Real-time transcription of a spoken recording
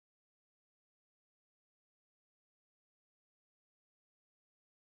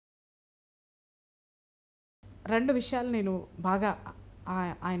2 విషయాలు నేను బాగా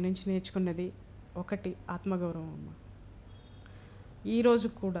ఆయన నుంచి నేర్చుకున్నది. ఒకటి ఆత్మగౌరవం అమ్మ. ఈరోజు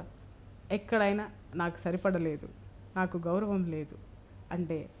కూడా ఎక్కడైనా నాకు సరిపడలేదు, నాకు గౌరవం లేదు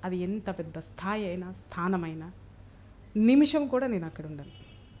అంటే అది ఎంత పెద్ద స్థాయి అయినా స్థానమైనా నిమిషం కూడా నేను అక్కడ ఉండను.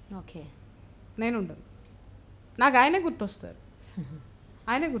 ఓకే, నేను ఉండను. నాకు ఆయనే గుర్తొస్తారు,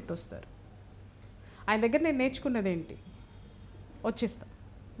 ఆయనే గుర్తొస్తారు. ఆయన దగ్గర నేను నేర్చుకున్నది ఏంటి, వచ్చేస్తా.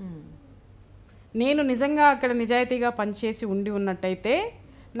 నేను నిజంగా అక్కడ నిజాయితీగా పనిచేసి ఉండి ఉన్నట్టయితే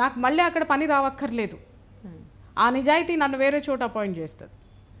నాకు మళ్ళీ అక్కడ పని రావక్కర్లేదు. ఆ నిజాయితీ నన్ను వేరే చోట అపాయింట్ చేస్తుంది.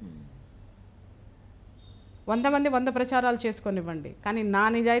 100 మంది 100 ప్రచారాలు చేసుకొనివ్వండి, కానీ నా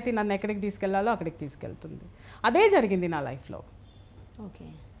నిజాయితీ నన్ను ఎక్కడికి తీసుకెళ్లాలో అక్కడికి తీసుకెళ్తుంది. అదే జరిగింది నా లైఫ్లో. ఓకే,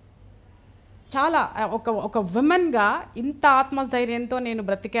 చాలా ఒక విమెన్గా ఇంత ఆత్మస్థైర్యంతో నేను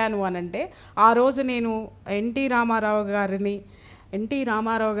బ్రతికాను అనంటే ఆ రోజు నేను ఎన్టీ రామారావు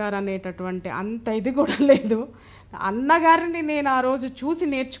గారు అనేటటువంటి అంత ఇది కూడా లేదు. అన్నగారిని నేను ఆ రోజు చూసి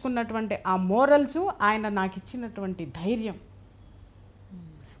నేర్చుకున్నటువంటి ఆ మోరల్స్, ఆయన నాకు ఇచ్చినటువంటి ధైర్యం.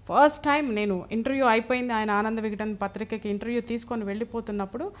 ఫస్ట్ టైం నేను ఇంటర్వ్యూ అయిపోయింది, ఆయన ఆనంద వికటన్ పత్రికకి ఇంటర్వ్యూ తీసుకొని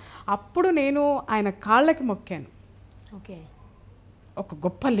వెళ్ళిపోతున్నప్పుడు అప్పుడు నేను ఆయన కాళ్ళకి మొక్కాను. ఓకే, ఒక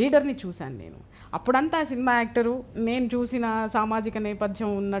గొప్ప లీడర్ని చూశాను నేను. అప్పుడంతా సినిమా యాక్టరు, నేను చూసిన సామాజిక నేపథ్యం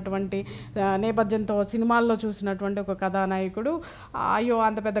ఉన్నటువంటి నేపథ్యంతో సినిమాల్లో చూసినటువంటి ఒక కథానాయకుడు, అయ్యో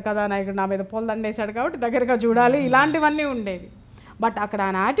అంత పెద్ద కథానాయకుడు నా మీద పొలదండేశాడు కాబట్టి దగ్గరగా చూడాలి, ఇలాంటివన్నీ ఉండేవి. బట్ అక్కడ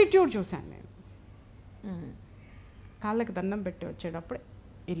ఆయన యాటిట్యూడ్ చూశాను నేను. కాళ్ళకి దండం పెట్టి వచ్చేటప్పుడు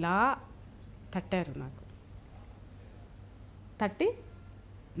ఇలా తట్టారు నాకు. తట్టి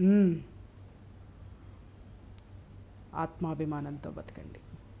ఆత్మాభిమానంతో బతకండి,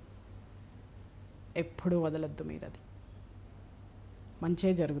 ఎప్పుడూ వదలొద్దు మీరు, అది మంచే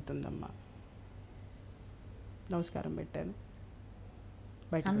జరుగుతుందమ్మా. నమస్కారం పెట్టాను.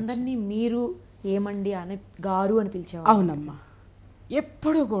 బయట అందరినీ మీరు ఏమండి అని గారు అని పిలిచేవారు. అవునమ్మా,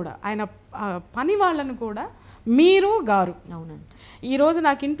 ఎప్పుడు కూడా ఆయన పని వాళ్ళను కూడా మీరు గారు. అవునండి. ఈరోజు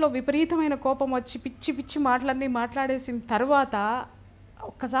నాకు ఇంట్లో విపరీతమైన కోపం వచ్చి పిచ్చి పిచ్చి మాటలన్నీ మాట్లాడేసిన తర్వాత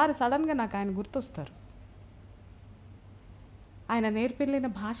ఒక్కసారి సడన్గా నాకు ఆయన గుర్తొస్తారు. ఆయన నేర్పిన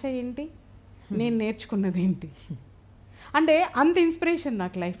భాష ఏంటి, నేను నేర్చుకున్నది ఏంటి అంటే అంత ఇన్స్పిరేషన్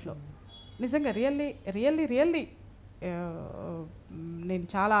నాకు లైఫ్లో. నిజంగా రియల్లీ రియల్లీ రియల్లీ నేను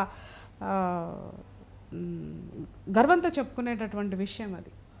చాలా గర్వంతో చెప్పుకునేటటువంటి విషయం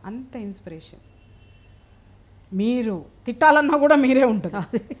అది. అంత ఇన్స్పిరేషన్. మీరు తిట్టాలన్నా కూడా మీరే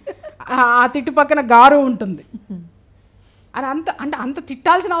ఉంటుంది, ఆ తిట్టు పక్కన గారు ఉంటుంది అని. అంత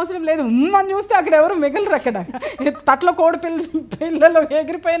తిట్టాల్సిన అవసరం లేదు. ఉమ్మని చూస్తే అక్కడ ఎవరు మిగలరు. అక్కడ తట్లో కోడి పిల్లలు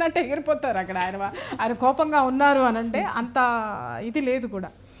ఎగిరిపోయినట్టు ఎగిరిపోతారు అక్కడ. ఆయన కోపంగా ఉన్నారు అని అంటే అంత ఇది లేదు కూడా.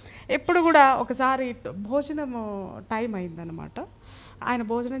 ఎప్పుడు కూడా ఒకసారి భోజనం టైం అయిందనమాట. ఆయన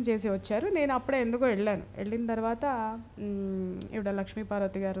భోజనం చేసి వచ్చారు, నేను అప్పుడే ఎందుకో వెళ్ళిన తర్వాత ఈవిడ లక్ష్మీ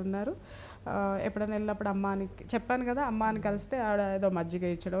పార్వతి గారు ఉన్నారు. ఎప్పుడైనా వెళ్ళినప్పుడు అమ్మ అని చెప్పాను కదా, అమ్మ అని కలిస్తే ఆవిడ ఏదో మజ్జిగ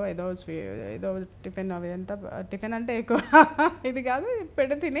ఇచ్చడం, ఏదో టిఫిన్, అవి ఎంత టిఫిన్ అంటే ఎక్కువ ఇది కాదు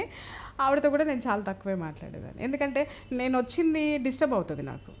పెడి తిని, ఆవిడతో కూడా నేను చాలా తక్కువే మాట్లాడేదాన్ని. ఎందుకంటే నేను వచ్చింది డిస్టర్బ్ అవుతుంది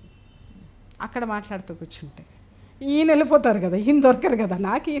నాకు అక్కడ మాట్లాడుతూ కూర్చుంటే. ఈయన వెళ్ళిపోతారు కదా, ఈయన దొరకరు కదా,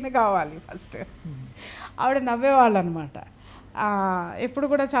 నాకు ఈయన కావాలి ఫస్ట్. ఆవిడ నవ్వేవాళ్ళు అనమాట. ఎప్పుడు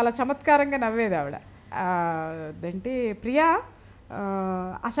కూడా చాలా చమత్కారంగా నవ్వేది ఆవిడ. అదేంటి ప్రియా,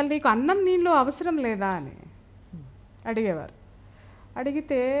 అసలు నీకు అన్నం నీళ్ళు అవసరం లేదా అని అడిగేవారు.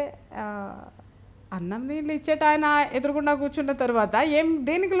 అడిగితే అన్నం నీళ్ళు ఇచ్చేట ఆయన ఎదురుగుండా కూర్చున్న తర్వాత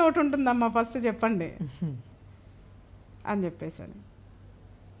దేనికి లోటు ఉంటుందమ్మా ఫస్ట్ చెప్పండి అని చెప్పేసాను.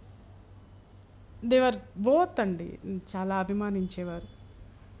 దేవర్ బోత్ అండి, చాలా అభిమానించేవారు,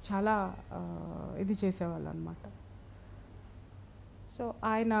 చాలా ఇది చేసేవాళ్ళు అనమాట. సో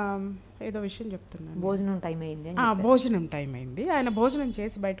ఆయన ఏదో విషయం చెప్తున్నాను. భోజనం టైం అయింది. భోజనం టైం అయింది. ఆయన భోజనం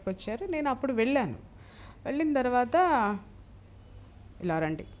చేసి బయటకు వచ్చారు. నేను అప్పుడు వెళ్ళాను. వెళ్ళిన తర్వాత ఇలా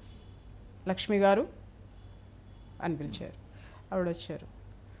రండి లక్ష్మి గారు అని పిలిచారు. ఆవిడ వచ్చారు.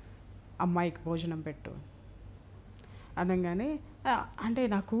 అమ్మాయికి భోజనం పెట్టు అనగానే అంటే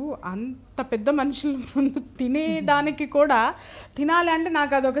నాకు అంత పెద్ద మనుషుల ముందు తినేదానికి కూడా, తినాలి అంటే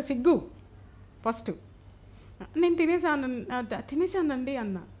నాకు అదొక సిగ్గు. ఫస్ట్ నేను తినేసానండి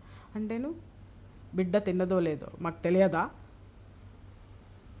అన్న. అంటేను బిడ్డ తిన్నదో లేదో మాకు తెలియదా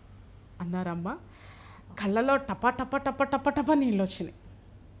అన్నారమ్మ. కళ్ళలో టప టప టప టప టప నీళ్ళు వచ్చినాయి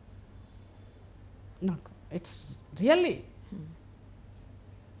నాకు. ఇట్స్ రియల్లీ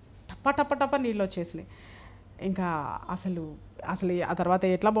టప టప టప నీళ్ళు వచ్చేసినాయి. ఇంకా అసలు ఆ తర్వాత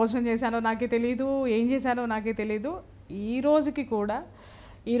ఎట్లా భోజనం చేశానో నాకే తెలీదు, ఏం చేశానో నాకే తెలీదు.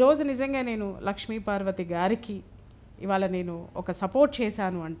 ఈరోజు నిజంగా నేను లక్ష్మీ పార్వతి గారికి ఇవాళ నేను ఒక సపోర్ట్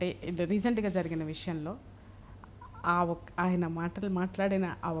చేశాను అంటే రీసెంట్గా జరిగిన విషయంలో ఆయన మాట్లాడిన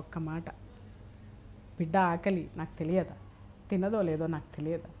ఆ ఒక్క మాట, బిడ్డ ఆకలి నాకు తెలియదా, తినదో లేదో నాకు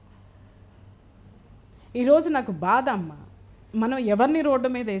తెలియదా. ఈరోజు నాకు బాధ అమ్మ, మనం ఎవరిని రోడ్డు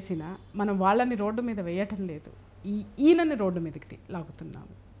మీద వేసినా మనం వాళ్ళని రోడ్డు మీద వేయటం లేదు, ఈయనని రోడ్డు మీదకి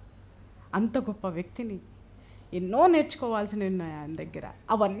లాగుతున్నాము. అంత గొప్ప వ్యక్తిని, ఎన్నో నేర్చుకోవాల్సినవి ఉన్నాయి ఆయన దగ్గర.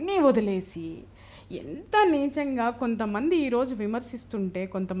 అవన్నీ వదిలేసి ఎంత నీచంగా కొంతమంది ఈరోజు విమర్శిస్తుంటే,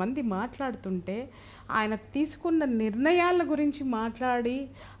 కొంతమంది మాట్లాడుతుంటే, ఆయన తీసుకున్న నిర్ణయాల గురించి మాట్లాడి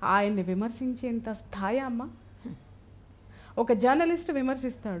ఆయన్ని విమర్శించేంత స్థాయి అమ్మ. ఒక జర్నలిస్ట్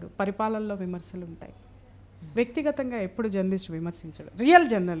విమర్శిస్తాడు, పరిపాలనలో విమర్శలు ఉంటాయి. వ్యక్తిగతంగా ఎప్పుడు జర్నలిస్ట్ విమర్శించడు. రియల్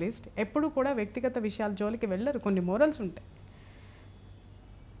జర్నలిస్ట్ ఎప్పుడు కూడా వ్యక్తిగత విషయాల జోలికి వెళ్ళరు, కొన్ని మోరల్స్ ఉంటాయి.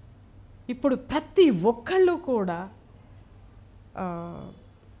 ఇప్పుడు ప్రతి ఒక్కళ్ళు కూడా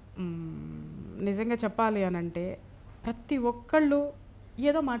నిజంగా చెప్పాలి అని అంటే ప్రతి ఒక్కళ్ళు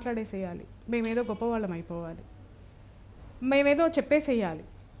ఏదో మాట్లాడేసేయాలి, మేమేదో గొప్పవాళ్ళం అయిపోవాలి, మేమేదో చెప్పేసేయాలి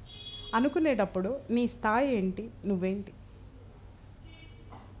అనుకునేటప్పుడు నీ స్థాయి ఏంటి, నువ్వేంటి?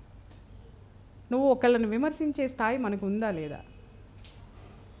 నువ్వు ఒకళ్ళని విమర్శించే స్థాయి మనకు ఉందా లేదా?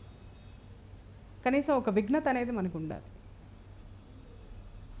 కనీసం ఒక విఘ్నత అనేది మనకు ఉండాలి.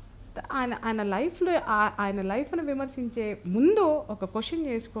 ఆయన లైఫ్ను విమర్శించే ముందు ఒక క్వశ్చన్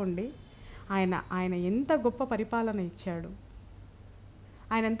చేసుకోండి, ఆయన ఎంత గొప్ప పరిపాలన ఇచ్చాడు,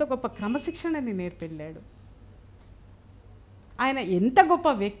 ఆయన ఎంత గొప్ప క్రమశిక్షణని నేర్పెళ్ళాడు, ఆయన ఎంత గొప్ప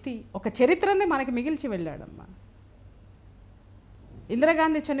వ్యక్తి, ఒక చరిత్రని మనకి మిగిల్చి వెళ్ళాడమ్మా.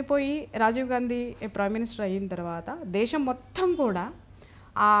 ఇందిరాగాంధీ చనిపోయి రాజీవ్ గాంధీ ప్రైమ్ మినిస్టర్ అయిన తర్వాత దేశం మొత్తం కూడా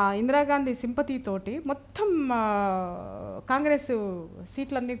ఆ ఇందిరాగాంధీ సింపతితోటి మొత్తం కాంగ్రెస్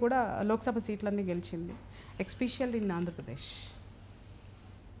సీట్లన్నీ కూడా, లోక్సభ సీట్లన్నీ గెలిచింది. ఎస్పెషల్లీ ఇన్ ఆంధ్రప్రదేశ్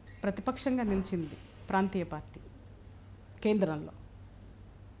ప్రతిపక్షంగా నిలిచింది ప్రాంతీయ పార్టీ కేంద్రంలో.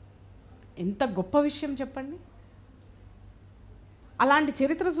 ఎంత గొప్ప విషయం చెప్పండి. అలాంటి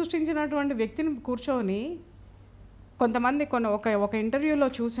చరిత్ర సృష్టించినటువంటి వ్యక్తిని కూర్చొని కొంతమంది ఒక ఇంటర్వ్యూలో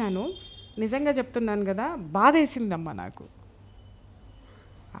చూశాను, నిజంగా చెప్తున్నాను కదా, బాధేసిందమ్మా నాకు.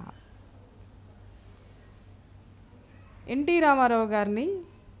 ఎన్టీ రామారావు గారిని,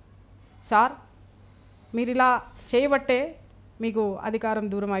 సార్ మీరు ఇలా చేయబట్టే మీకు అధికారం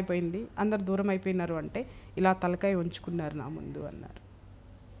దూరం అయిపోయింది, అందరు దూరం అయిపోయినారు అంటే ఇలా తలకాయ ఉంచుకున్నారు నా ముందు అన్నారు.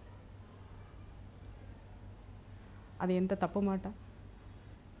 అది ఎంత తప్పు మాట.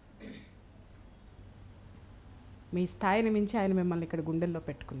 మీ స్థాయిని మించి ఆయన మిమ్మల్ని ఇక్కడ గుండెల్లో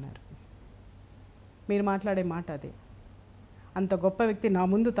పెట్టుకున్నారు. మీరు మాట్లాడే మాట అదే, అంత గొప్ప వ్యక్తి నా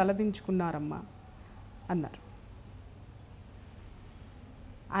ముందు తలదించుకున్నారమ్మా అన్నారు.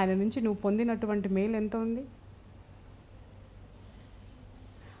 ఆయన నుంచి నువ్వు పొందినటువంటి మేలు ఎంత ఉంది?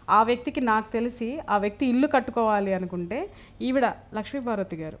 ఆ వ్యక్తికి, నాకు తెలిసి ఆ వ్యక్తి ఇల్లు కట్టుకోవాలి అనుకుంటే ఈవిడ లక్ష్మీ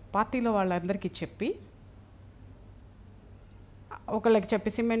పార్వతి గారు పార్టీలో వాళ్ళందరికీ చెప్పి, ఒకళ్ళకి చెప్పి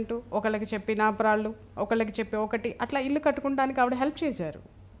సిమెంటు, ఒకళ్ళకి చెప్పి నాపరాళ్ళు, ఒకళ్ళకి చెప్పి ఒకటి, అట్లా ఇల్లు కట్టుకోవడానికి ఆవిడ హెల్ప్ చేశారు.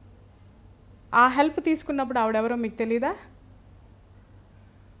 ఆ హెల్ప్ తీసుకున్నప్పుడు ఆవిడెవరో మీకు తెలీదా?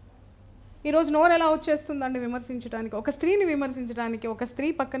 ఈరోజు నోరు ఎలా వచ్చేస్తుందండి విమర్శించడానికి, ఒక స్త్రీని విమర్శించడానికి. ఒక స్త్రీ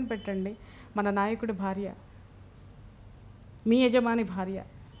పక్కన పెట్టండి, మన నాయకుడి భార్య, మీ యజమాని భార్య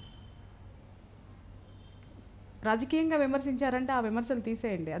రాజకీయంగా విమర్శించారంటే ఆ విమర్శలు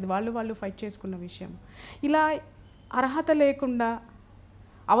తీసేయండి, అది వాళ్ళు ఫైట్ చేసుకున్న విషయం. ఇలా అర్హత లేకుండా,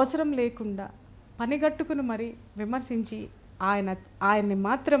 అవసరం లేకుండా పనిగట్టుకుని మరి విమర్శించి ఆయన్ని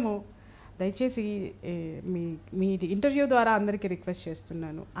మాత్రము దయచేసి మీ ఇంటర్వ్యూ ద్వారా అందరికీ రిక్వెస్ట్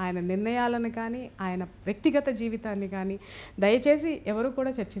చేస్తున్నాను, ఆయన నిర్ణయాలను కానీ ఆయన వ్యక్తిగత జీవితాన్ని కానీ దయచేసి ఎవరు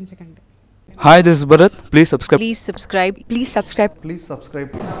కూడా చర్చించకండి. Hi, this is Bharat. Please subscribe. Please subscribe. Please subscribe. Please subscribe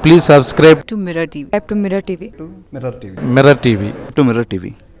Please subscribe to Mirror TV. To Mirror TV. to Mirror TV. Mirror TV. To Mirror TV.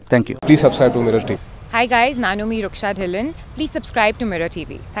 Thank you. Please subscribe to Mirror TV. Hi guys, Nanumi Dhillon. Please subscribe to Mirror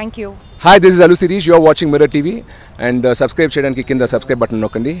TV. Thank you. Hi, this is Alu Sirish. You are watching Mirror TV and subscribe cheyadaniki kinda subscribe button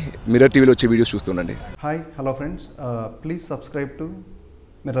nokkandi. Mirror TV lo వచ్చే videos చూస్తుండండి. Hi, hello friends. Please subscribe to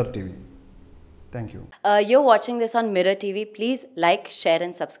Mirror TV. Thank you. You're watching this on Mirror TV. Please like, share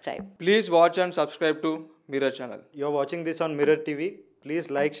and subscribe. Please watch and subscribe to Mirror channel. You're watching this on Mirror TV. Please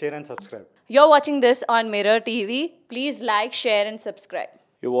like, share and subscribe. You're watching this on Mirror TV. Please like, share and subscribe.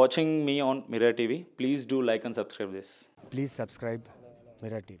 You're watching me on Mirror TV. Please do like and subscribe this. Please subscribe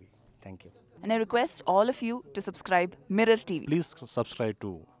Mirror TV. Thank you. And I request all of you to subscribe Mirror TV. Please subscribe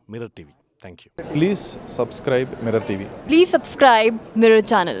to Mirror TV. Thank you. Please subscribe Mirror TV. Please subscribe Mirror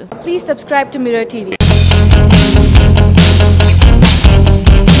channel. Please subscribe to Mirror TV.